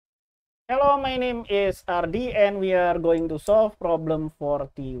Hello, my name is RD and we are going to solve problem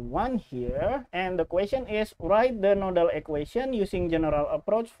 41 here. And the question is, write the nodal equation using general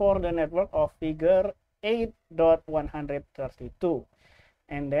approach for the network of figure 8.132.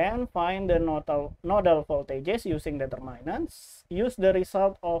 And then find the nodal voltages using determinants. Use the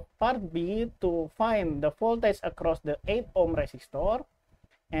result of part B to find the voltage across the 8 ohm resistor.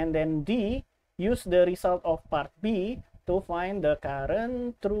 And then D, use the result of part B to find the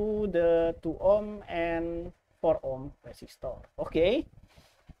current through the 2 ohm and 4 ohm resistor. Okay,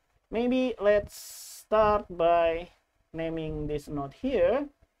 maybe let's start by naming this node here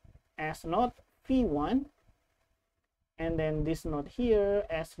as node V1, and then this node here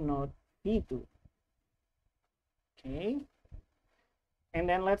as node V2. Okay, and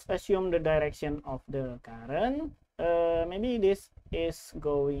then let's assume the direction of the current. Maybe this is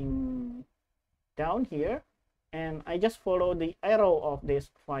going down here, and I just follow the arrow of this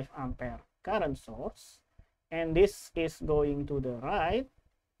 5 ampere current source, and this is going to the right,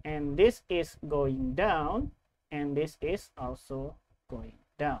 and this is going down, and this is also going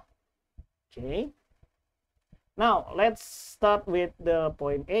down. Okay, now let's start with the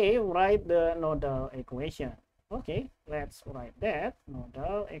point A. Write the nodal equation. Okay, let's write that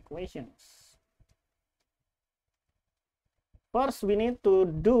nodal equations. First, we need to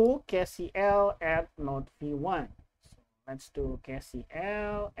do KCL at node V1. So let's do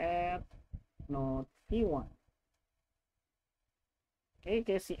KCL at node V1. Okay,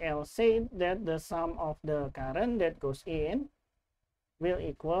 KCL said that the sum of the current that goes in will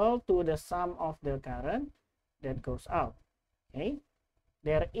equal to the sum of the current that goes out. Okay,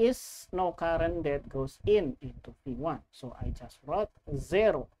 there is no current that goes into V1. So I just wrote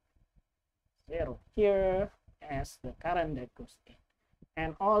 0 here as the current that goes in,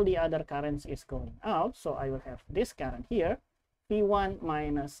 and all the other currents is going out. So I will have this current here, V1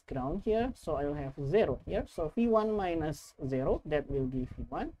 minus ground here, so I will have 0 here. So V1 minus 0, that will be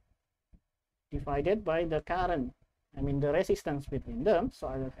V1 divided by the current, I mean the resistance between them, so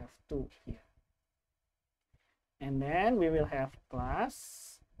I will have 2 here. And then we will have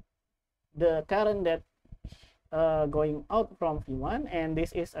plus the current that going out from V1, and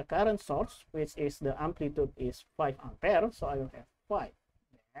this is a current source, which is the amplitude is 5 ampere, so I will have 5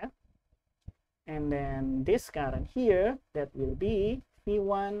 there. And then this current here, that will be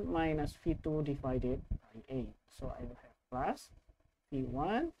V1 minus V2 divided by 8, so I will have plus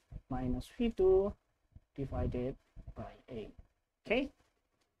V1 minus V2 divided by 8. Okay,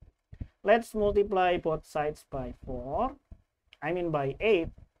 let's multiply both sides by 4, I mean by 8,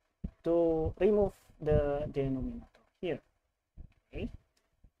 to remove the denominator here. Okay,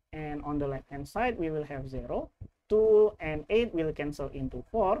 and on the left hand side we will have 0. 2 and 8 will cancel into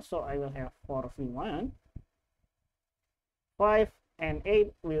 4, so I will have 4 V1. 5 and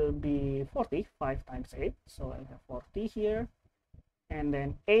 8 will be 40, 5 times 8, so I will have 40 here, and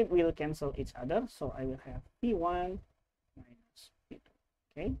then 8 will cancel each other, so I will have V1 minus V2.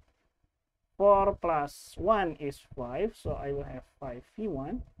 Okay, 4 plus 1 is 5, so I will have 5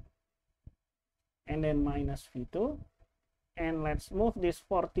 V1, and then minus V2, and let's move this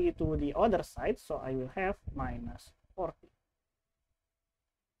 40 to the other side, so I will have minus 40.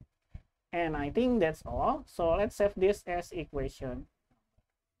 And I think that's all, so let's save this as equation.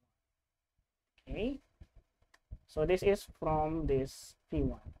 Okay, so this is from this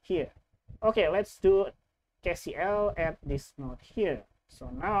V1 here. Okay, let's do KCL at this node here. So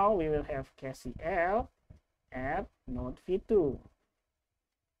now we will have KCL at node V2.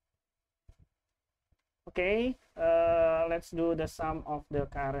 Okay, let's do the sum of the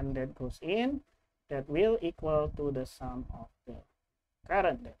current that goes in, that will equal to the sum of the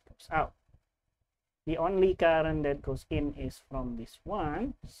current that goes out. The only current that goes in is from this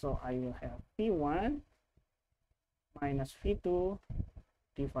one, so I will have V1 minus V2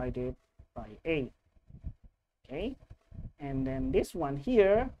 divided by 8. Okay, and then this one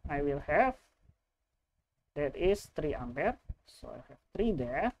here I will have, that is 3 ampere, so I have 3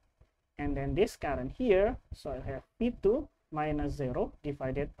 there. And then this current here, so I have V2 minus 0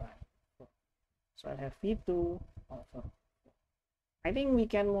 divided by 4. So I have V2 over 4. I think we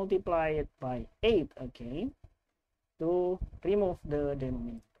can multiply it by 8 again to remove the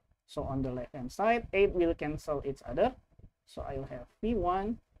denominator. So on the left hand side, 8 will cancel each other. So I will have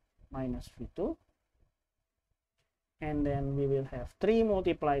V1 minus V2. And then we will have 3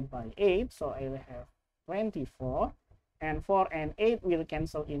 multiplied by 8. So I will have 24. And 4 and 8 will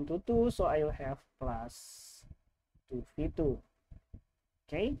cancel into 2, so I will have plus 2V2.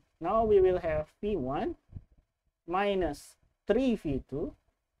 Okay, now we will have V1 minus 3V2,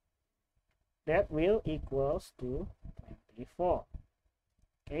 that will equals to 24.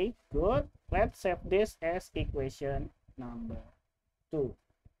 Okay, good. Let's save this as equation number 2.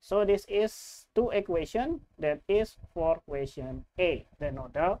 So this is 2 equation that is for question A, the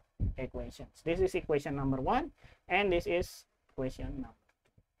nodal equations. This is equation number 1 and this is equation number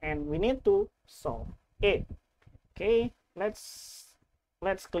 2. And we need to solve it. Okay, let's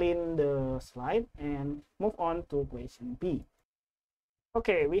clean the slide and move on to question B.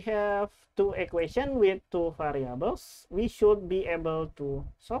 Okay, we have 2 equations with 2 variables. We should be able to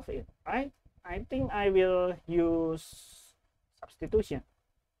solve it, right? I think I will use substitution,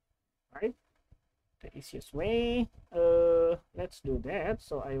 right? The easiest way. Let's do that.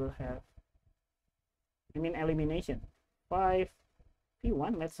 So I will have, elimination. 5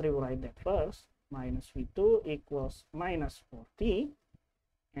 V1, let's rewrite that first. Minus V2 equals minus 40.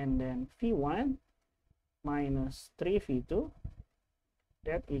 And then V1 minus 3 V2.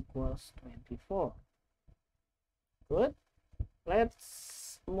 That equals 24. Good.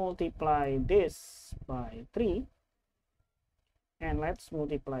 Let's multiply this by 3 and let's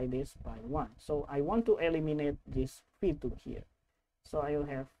multiply this by 1. So I want to eliminate this V2 here. So I will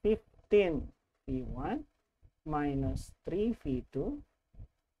have 15 V1 minus 3 V2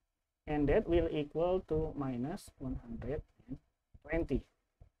 and that will equal to minus 120.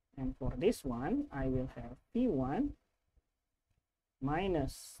 And for this one I will have V1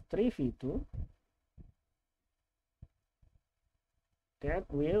 minus 3 V2 that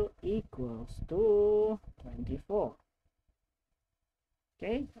will equals to 24.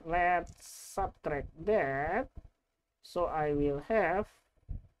 Okay, let's subtract that. So I will have,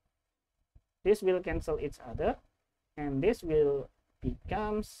 this will cancel each other and this will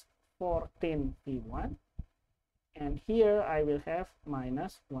becomes 14 V1 and here I will have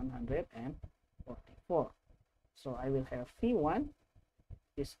minus 144. So I will have V1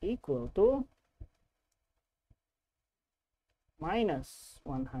 is equal to minus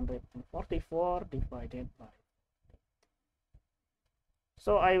 144 divided by,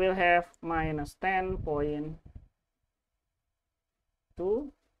 so I will have minus 10.229.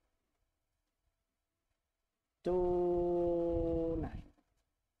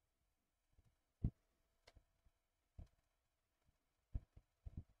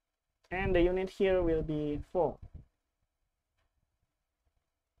 And the unit here will be 4.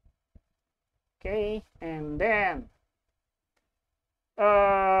 Okay, and then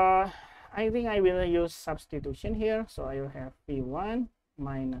I think I will use substitution here. So I will have V1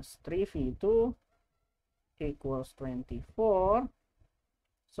 minus 3 V2 equals 24.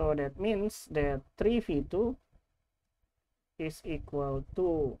 So that means that 3 V2 is equal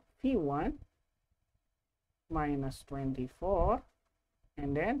to V1 minus 24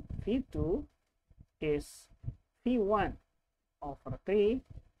 and then V2 is V1 over 3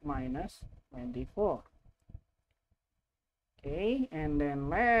 minus 24. Okay, and then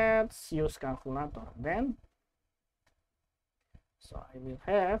let's use calculator then. So I will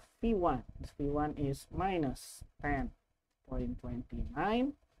have V1. V1 is minus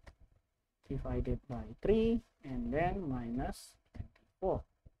 10.29 divided by 3 and then minus 24.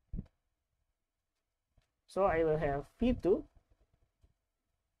 So I will have V2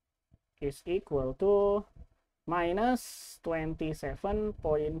 is equal to minus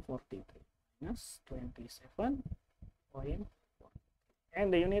 27.43. Minus 27.43.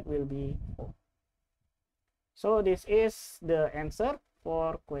 And the unit will be 4. So this is the answer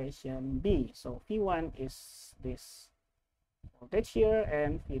for question B. So V1 is this voltage here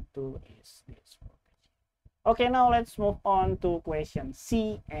and V2 is this voltage. Okay, now let's move on to question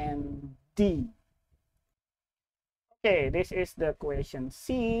C and D. Okay, this is the question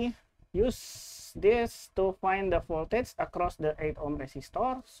C. Use this to find the voltage across the 8 ohm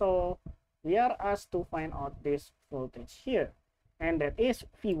resistor. So we are asked to find out this voltage here, and that is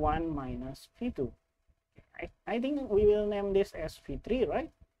V1 minus V2. I think we will name this as V3,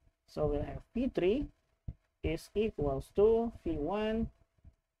 right? So we'll have V3 is equals to V1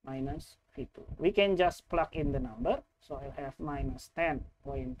 minus V2. We can just plug in the number. So I'll have minus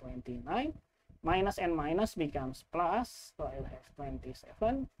 10.29. Minus and minus becomes plus. So I'll have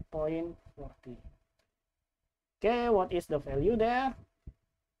 27.40. Okay, what is the value there?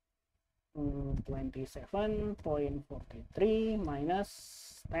 27.43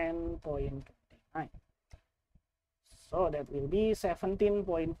 minus 10.29. So that will be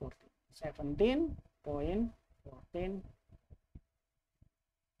 17.14. 17.14.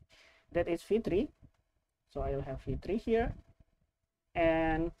 That is V3. So I will have V3 here.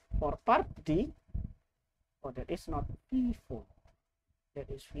 And for part D, oh, that is not V4. That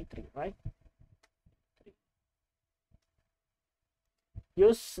is V3, right?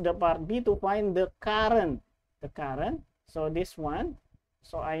 Use the part B to find the current. So this one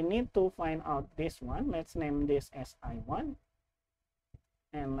So I need to find out this one. Let's name this as I1.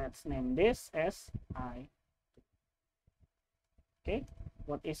 And let's name this as I2. Okay,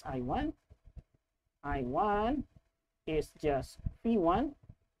 what is I1? I1 is just V1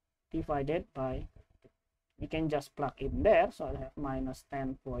 divided by 2. We can just plug in there. So I have minus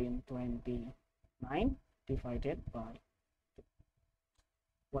 10.29 divided by 2.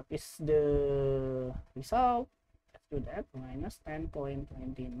 What is the result? Let's do that. Minus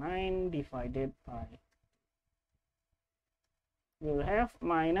 10.29 divided by, we'll have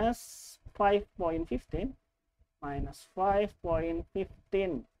minus 5.15, minus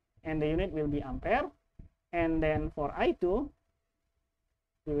 5.15, and the unit will be ampere. And then for I2,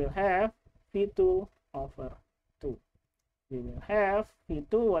 we will have V2 over 2. We will have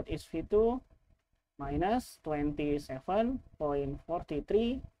V2, what is V2? Minus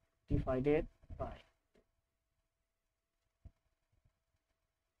 27.43 divided by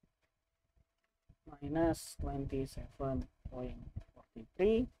 2. Minus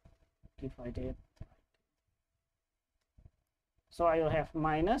 27.43 divided by 2. So I will have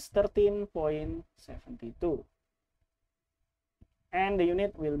minus 13.72. And the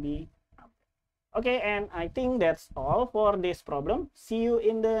unit will be ampere. Okay, and I think that's all for this problem. See you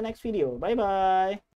in the next video. Bye-bye.